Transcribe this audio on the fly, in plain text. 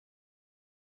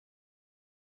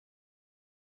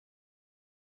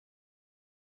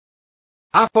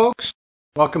Hi folks,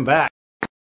 welcome back.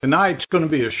 Tonight's going to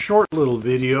be a short little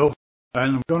video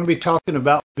and I'm going to be talking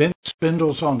about bent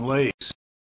spindles on lathes.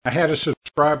 I had a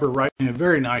subscriber write me a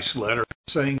very nice letter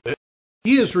saying that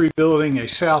he is rebuilding a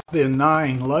South Bend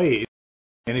 9 lathe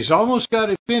and he's almost got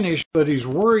it finished, but he's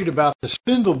worried about the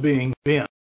spindle being bent.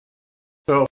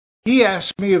 So he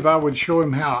asked me if I would show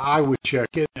him how I would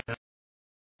check it and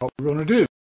what we're going to do.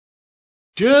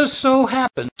 Just so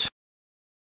happens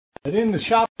that in the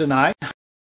shop tonight,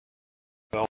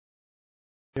 well,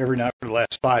 every night for the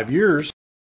last 5 years,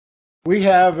 we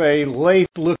have a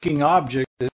lathe-looking object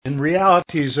that in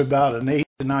reality is about an $8,000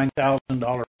 to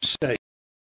 $9,000 mistake.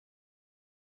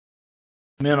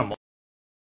 Minimal.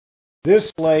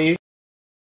 This lathe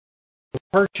was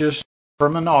purchased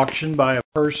from an auction by a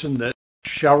person that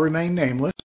shall remain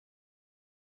nameless.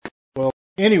 Well,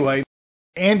 anyway,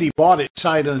 Andy bought it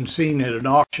sight unseen at an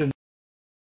auction.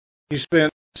 He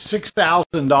spent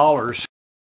 $6,000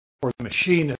 for the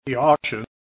machine at the auction,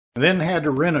 and then had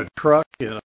to rent a truck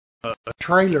and a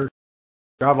trailer,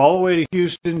 drive all the way to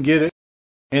Houston, get it,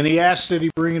 and he asked that he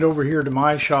bring it over here to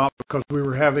my shop because we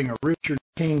were having a Richard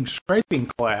King scraping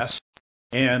class,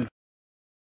 and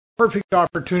perfect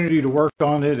opportunity to work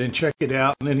on it and check it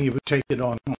out, and then he would take it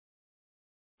on home.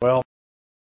 Well,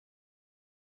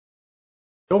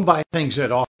 don't buy things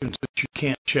at auctions that you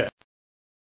can't check.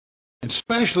 And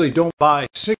especially don't buy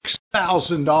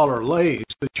 $6,000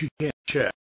 lathes that you can't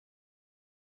check.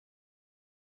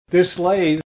 This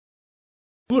lathe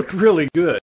looked really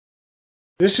good.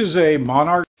 This is a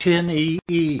Monarch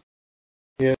 10EE.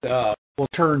 It will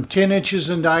turn 10 inches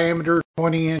in diameter,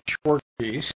 20-inch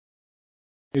workpiece.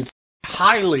 It's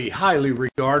highly, highly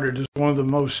regarded as one of the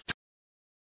most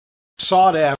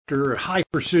sought-after,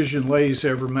 high-precision lathes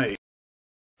ever made.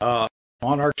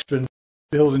 Monarch's been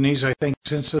building these, I think,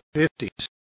 since the 50s,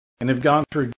 and have gone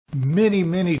through many,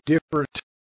 many different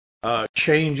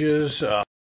changes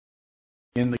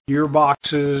in the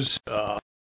gearboxes,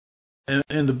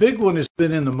 and the big one has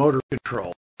been in the motor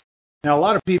control. Now, a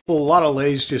lot of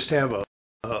lathes just have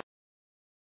a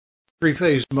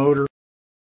three-phase motor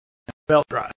and belt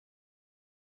drive.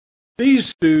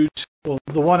 These dudes, well,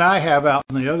 the one I have out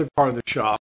in the other part of the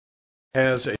shop,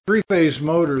 has a three-phase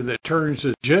motor that turns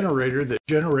a generator that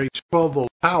generates 12-volt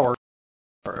power,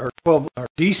 or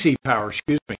DC power,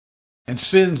 and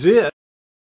sends it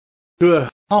to a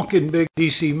honking big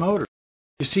DC motor.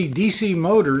 You see, DC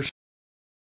motors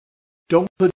don't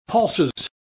put pulses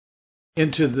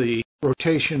into the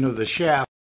rotation of the shaft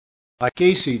like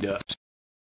AC does.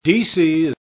 DC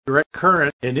is direct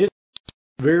current, and it's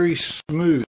very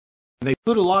smooth. And they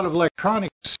put a lot of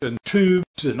electronics and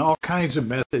tubes and all kinds of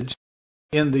methods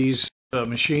in these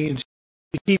machines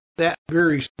to keep that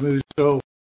very smooth so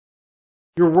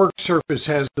your work surface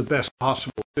has the best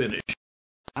possible finish.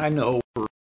 I know for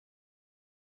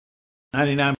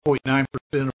 99.9%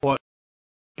 of what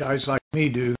guys like me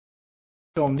do,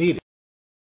 don't need it.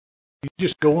 You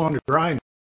just go on to grind.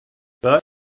 But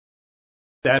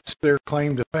that's their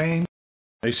claim to fame.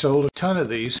 They sold a ton of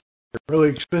these. They're really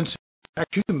expensive. In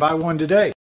fact, you can buy one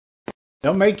today.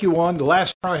 They'll make you one. The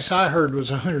last price I heard was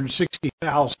 $160,000.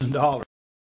 I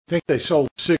think they sold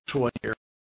 6 one year.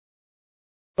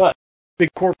 But big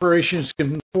corporations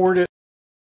can afford it.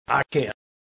 I can't.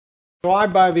 So I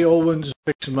buy the old ones,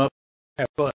 fix them up, have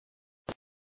fun.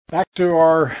 Back to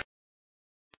our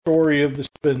story of the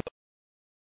spindle.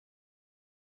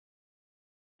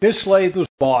 This lathe was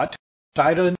bought,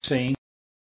 sight unseen,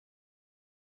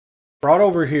 brought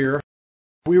over here.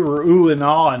 We were ooh and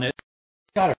ah in it.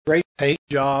 Got a great paint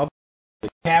job. The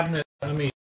cabinet, I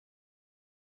mean,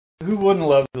 who wouldn't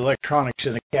love the electronics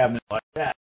in a cabinet like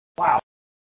that? Wow.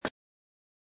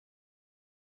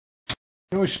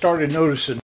 Then we started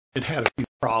noticing it had a few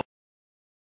problems.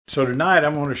 So tonight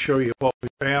I'm going to show you what we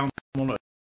found. I'm going to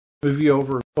move you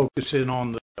over and focus in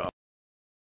on the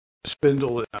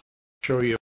spindle and I'll show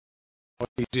you what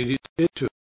these idiots did to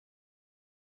it.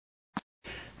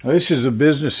 Now, this is the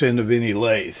business end of any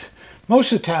lathe.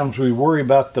 Most of the times we worry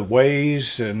about the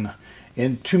ways and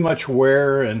too much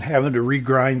wear and having to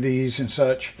regrind these and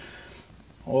such.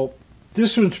 Well,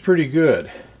 this one's pretty good.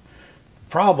 The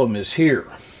problem is here.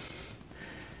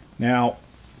 Now,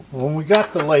 when we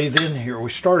got the lathe in here, we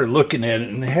started looking at it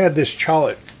and it had this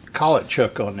collet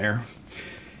chuck on there.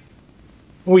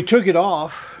 We took it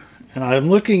off and I'm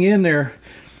looking in there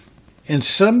and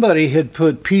somebody had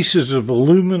put pieces of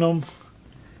aluminum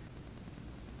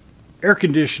air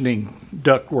conditioning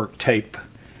ductwork tape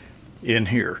in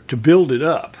here to build it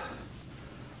up.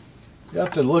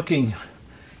 Got to looking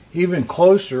even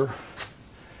closer,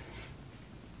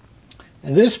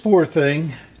 and this poor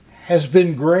thing has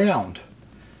been ground.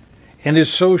 and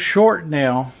is so short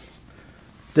now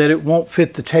that it won't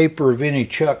fit the taper of any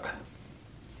chuck.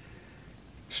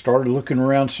 Started looking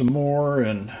around some more,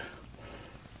 and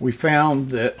we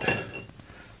found that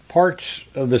parts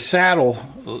of the saddle,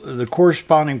 the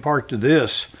corresponding part to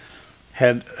this,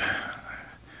 had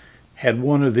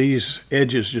one of these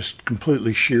edges just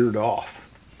completely sheared off.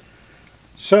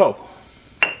 So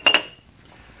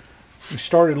we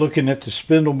started looking at the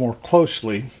spindle more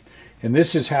closely, and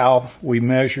this is how we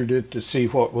measured it to see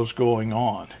what was going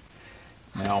on.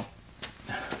 Now,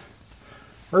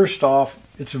 first off,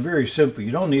 it's very simple.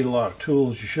 You don't need a lot of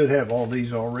tools. You should have all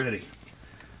these already.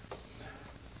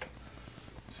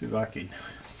 Let's see if I can.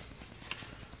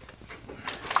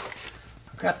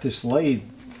 I've got this lathe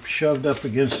shoved up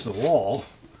against the wall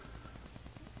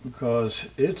because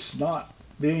it's not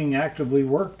being actively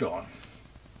worked on.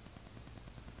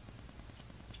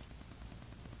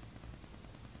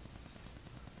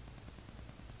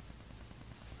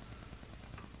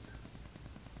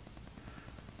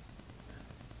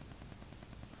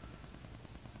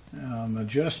 I'm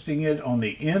adjusting it on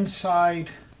the inside.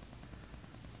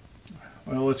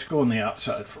 Well, let's go on the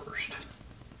outside first.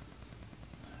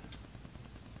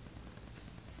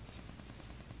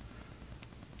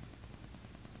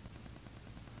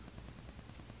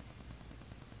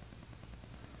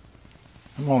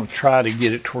 I'm going to try to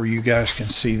get it to where you guys can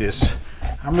see this.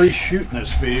 I'm reshooting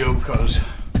this video because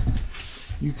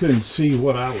you couldn't see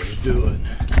what I was doing.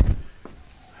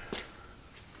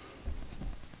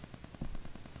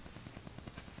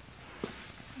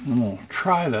 I'm going to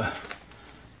try to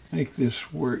make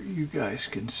this where you guys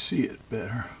can see it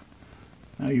better.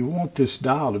 Now you want this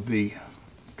dial to be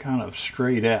kind of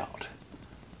straight out.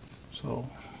 So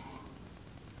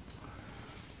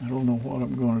I don't know what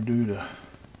I'm going to do to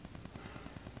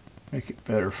make it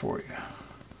better for you.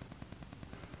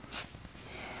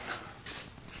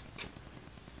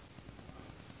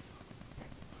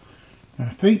 I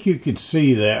think you can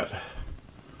see that.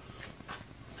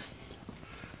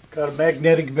 Got a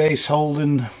magnetic base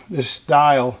holding this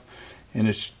dial, and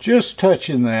it's just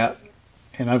touching that,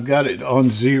 and I've got it on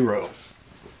 0.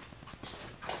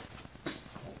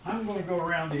 I'm going to go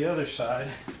around the other side,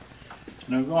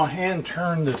 and I'm going to hand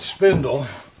turn the spindle,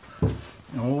 and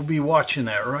we'll be watching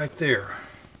that right there.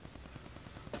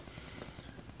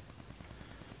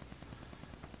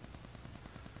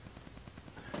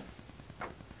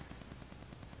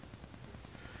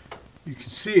 You can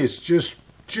see it's just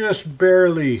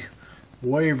barely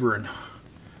wavering,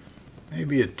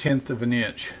 maybe 1/10 of an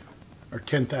inch or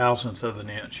 10,000th of an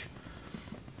inch,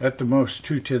 at the most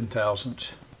 2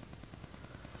 10,000ths,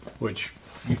 which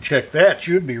you check that,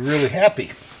 you'd be really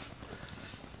happy.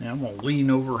 Now I'm going to lean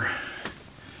over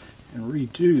and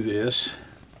redo this.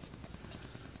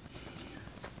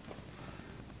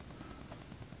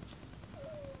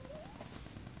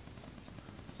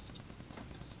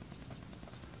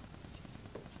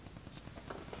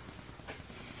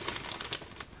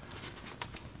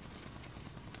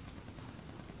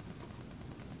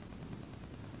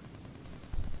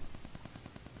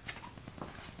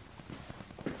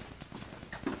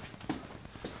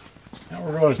 Now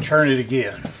we're going to turn it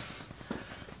again.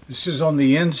 This is on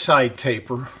the inside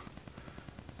taper.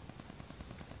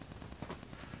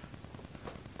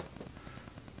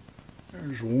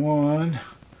 There's one.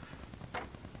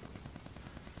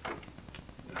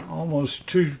 Almost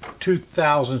 2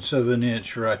 2,000ths of an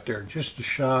inch right there, just a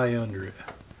shy under it.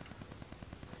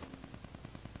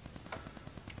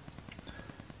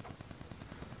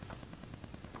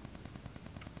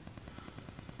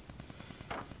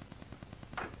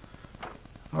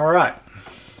 All right,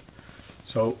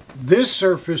 so this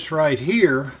surface right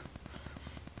here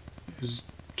is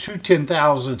 2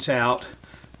 10,000ths out.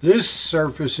 This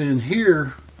surface in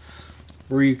here,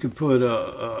 where you could put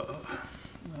a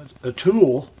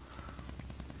tool,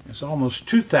 is almost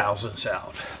 2,000ths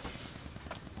out.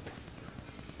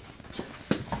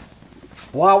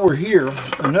 While we're here,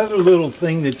 another little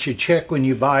thing that you check when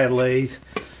you buy a lathe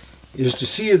is to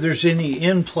see if there's any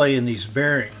in-play in these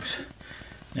bearings.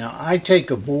 Now I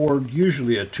take a board,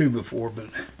 usually a 2x4, but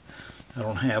I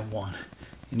don't have one,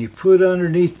 and you put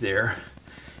underneath there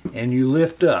and you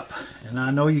lift up, and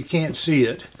I know you can't see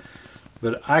it,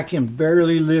 but I can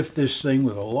barely lift this thing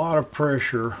with a lot of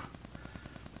pressure,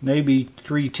 maybe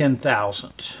 3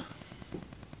 10,000ths.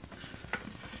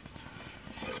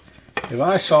 If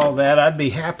I saw that, I'd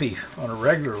be happy on a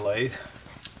regular lathe.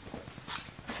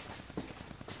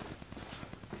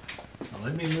 Now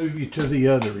let me move you to the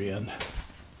other end.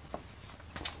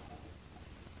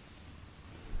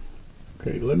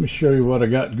 Okay, let me show you what I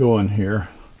got going here.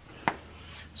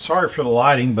 Sorry for the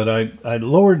lighting, but I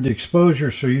lowered the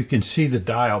exposure so you can see the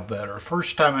dial better.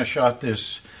 First time I shot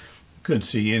this, couldn't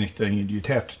see anything, and you'd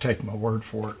have to take my word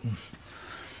for it.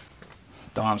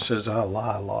 Don says I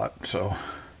lie a lot, so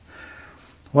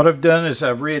what I've done is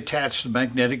I've reattached the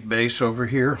magnetic base over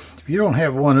here. If you don't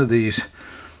have one of these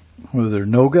with their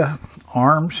Noga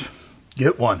arms,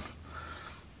 get one.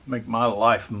 Make my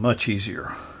life much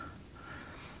easier.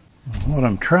 What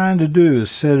I'm trying to do is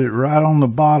set it right on the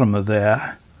bottom of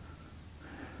that.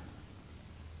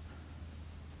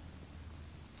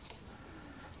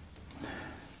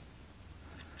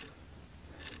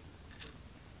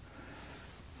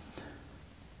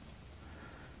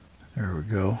 There we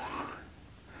go.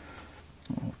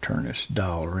 I'll turn this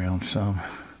dial around some.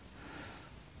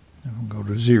 And we'll go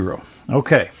to 0.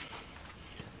 Okay.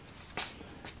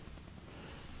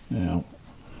 Now,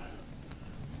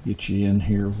 get you in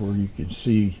here where you can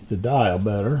see the dial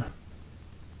better.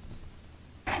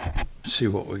 See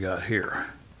what we got here.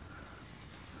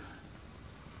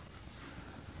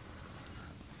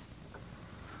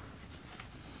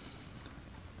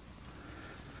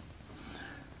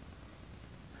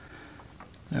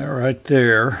 That right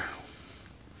there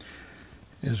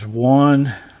is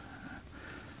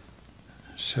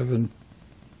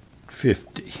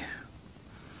 1,750.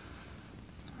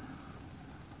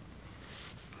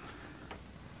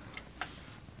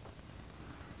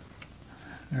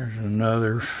 There's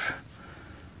another.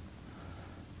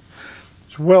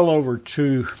 It's well over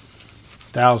 2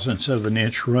 thousandths of an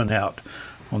inch run out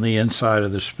on the inside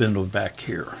of the spindle back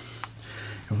here.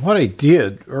 And what I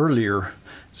did earlier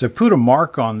is I put a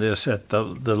mark on this at the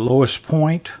lowest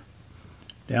point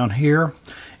down here,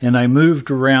 and I moved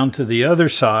around to the other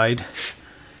side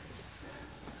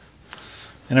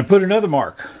and I put another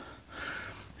mark.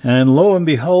 And lo and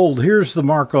behold, here's the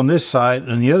mark on this side,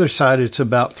 and the other side it's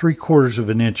about 3/4 of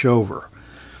an inch over.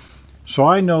 So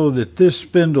I know that this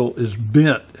spindle is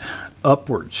bent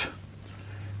upwards.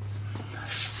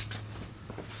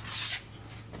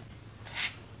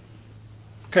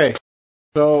 Okay,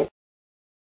 so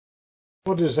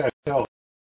what does that tell? It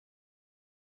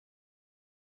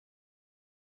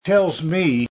tells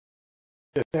me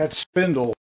that that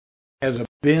spindle has a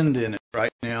bend in it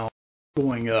right now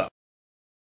going up.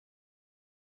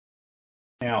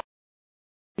 Now,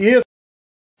 if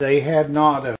they had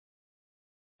not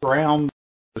ground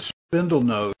the spindle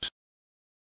nose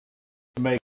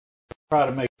to try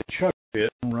to make the chuck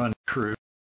fit and run true,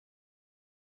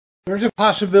 there's a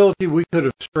possibility we could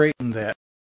have straightened that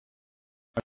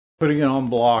by putting it on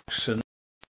blocks and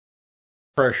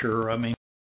pressure. I mean,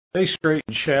 they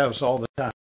straighten shafts all the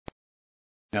time.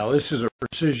 Now, this is a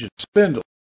precision spindle,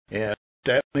 and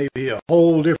that may be a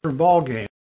whole different ball game,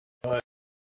 but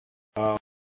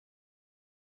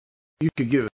you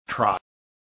could give it a try.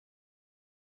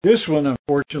 This one,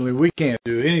 unfortunately, we can't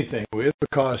do anything with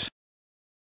because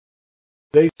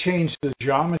they changed the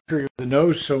geometry of the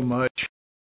nose so much.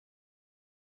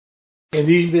 And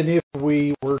even if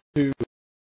we were to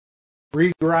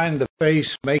regrind the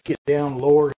face, make it down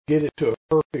lower, get it to a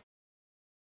perfect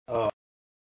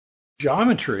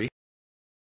geometry,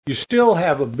 you still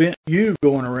have a bent U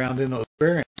going around in those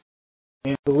bearings.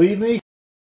 And believe me,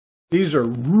 these are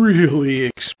really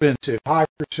expensive, high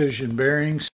precision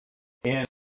bearings. And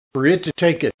for it to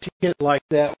take a hit like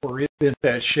that where it bent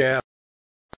that shaft,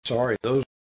 sorry, I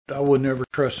would never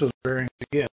trust those bearings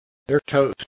again. They're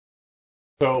toast.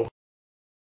 So,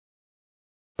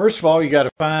 first of all, you got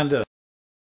to find a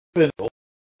spindle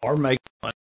or make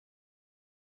one.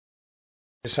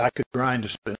 Yes, I could grind a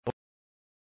spindle.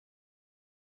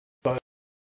 But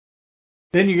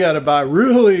then you got to buy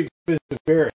really expensive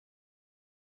bearings.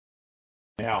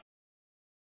 Now,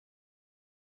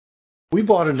 we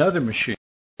bought another machine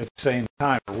at the same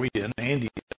time, or we didn't, Andy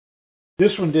did.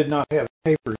 This one did not have a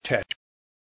taper attachment.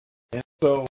 And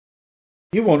so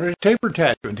he wanted a taper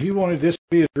attachment. He wanted this to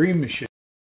be a dream machine.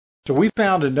 So we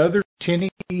found another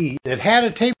 10E that had a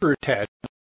taper attachment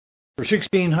for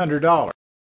 $1,600.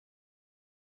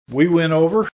 We went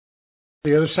over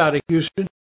the other side of Houston,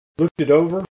 looked it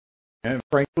over, and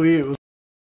frankly, it was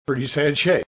pretty sad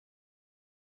shape.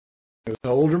 It was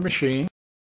an older machine,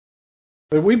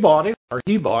 but we bought it, or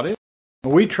he bought it,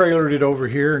 and we trailered it over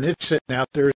here, and it's sitting out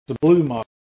there. It's the blue model.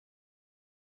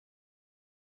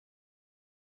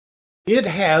 It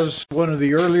has one of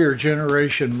the earlier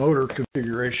generation motor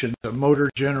configurations, a motor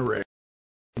generator.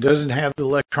 It doesn't have the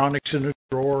electronics in the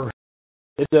drawer.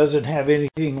 It doesn't have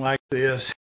anything like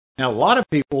this. Now, a lot of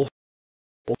people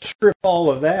will strip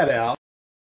all of that out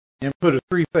and put a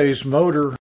three-phase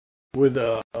motor with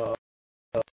a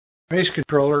pace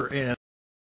controller and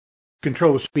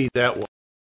control the speed that way.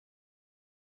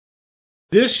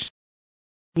 This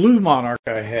blue Monarch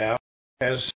I have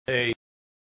has a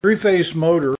three-phase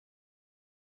motor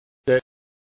that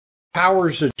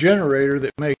powers a generator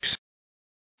that makes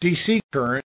DC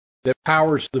current that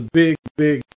powers the big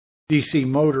DC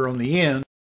motor on the end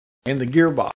and the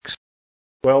gearbox.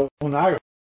 Well, when I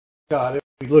got it,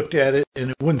 we looked at it and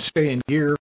it wouldn't stay in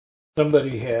gear.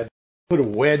 Somebody had put a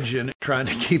wedge in it trying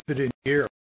to keep it in gear.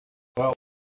 Well,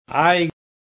 I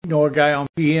know a guy on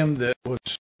PM that was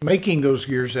making those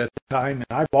gears at the time,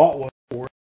 and I bought one for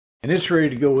it, and it's ready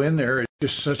to go in there. It's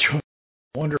just such a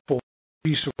wonderful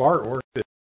piece of artwork that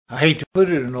I hate to put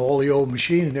it in an old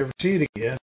machine and never see it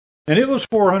again. And it was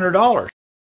 $400.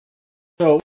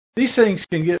 So these things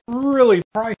can get really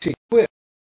pricey quick.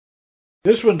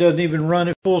 This one doesn't even run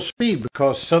at full speed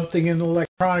because something in the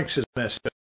electronics is messed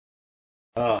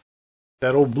up.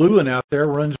 That old blue one out there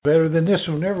runs better than this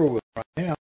one ever will right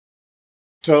now.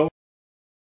 So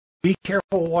be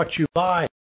careful what you buy.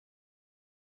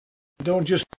 Don't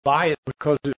just buy it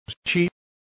because it was cheap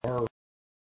or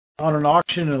on an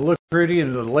auction and it looked pretty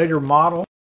and a later model.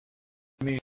 I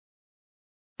mean,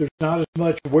 there's not as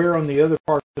much wear on the other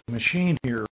parts of the machine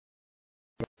here.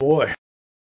 But boy,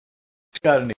 it's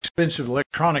got an expensive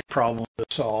electronic problem to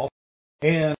solve.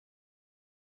 And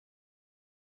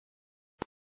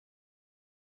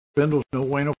Spindle's no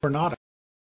bueno for nada.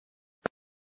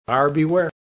 Buyer beware.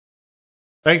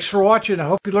 Thanks for watching. I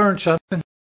hope you learned something.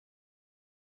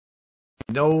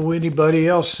 Know anybody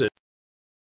else that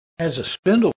has a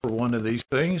spindle for one of these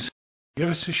things, give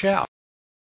us a shout.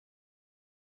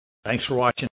 Thanks for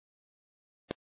watching.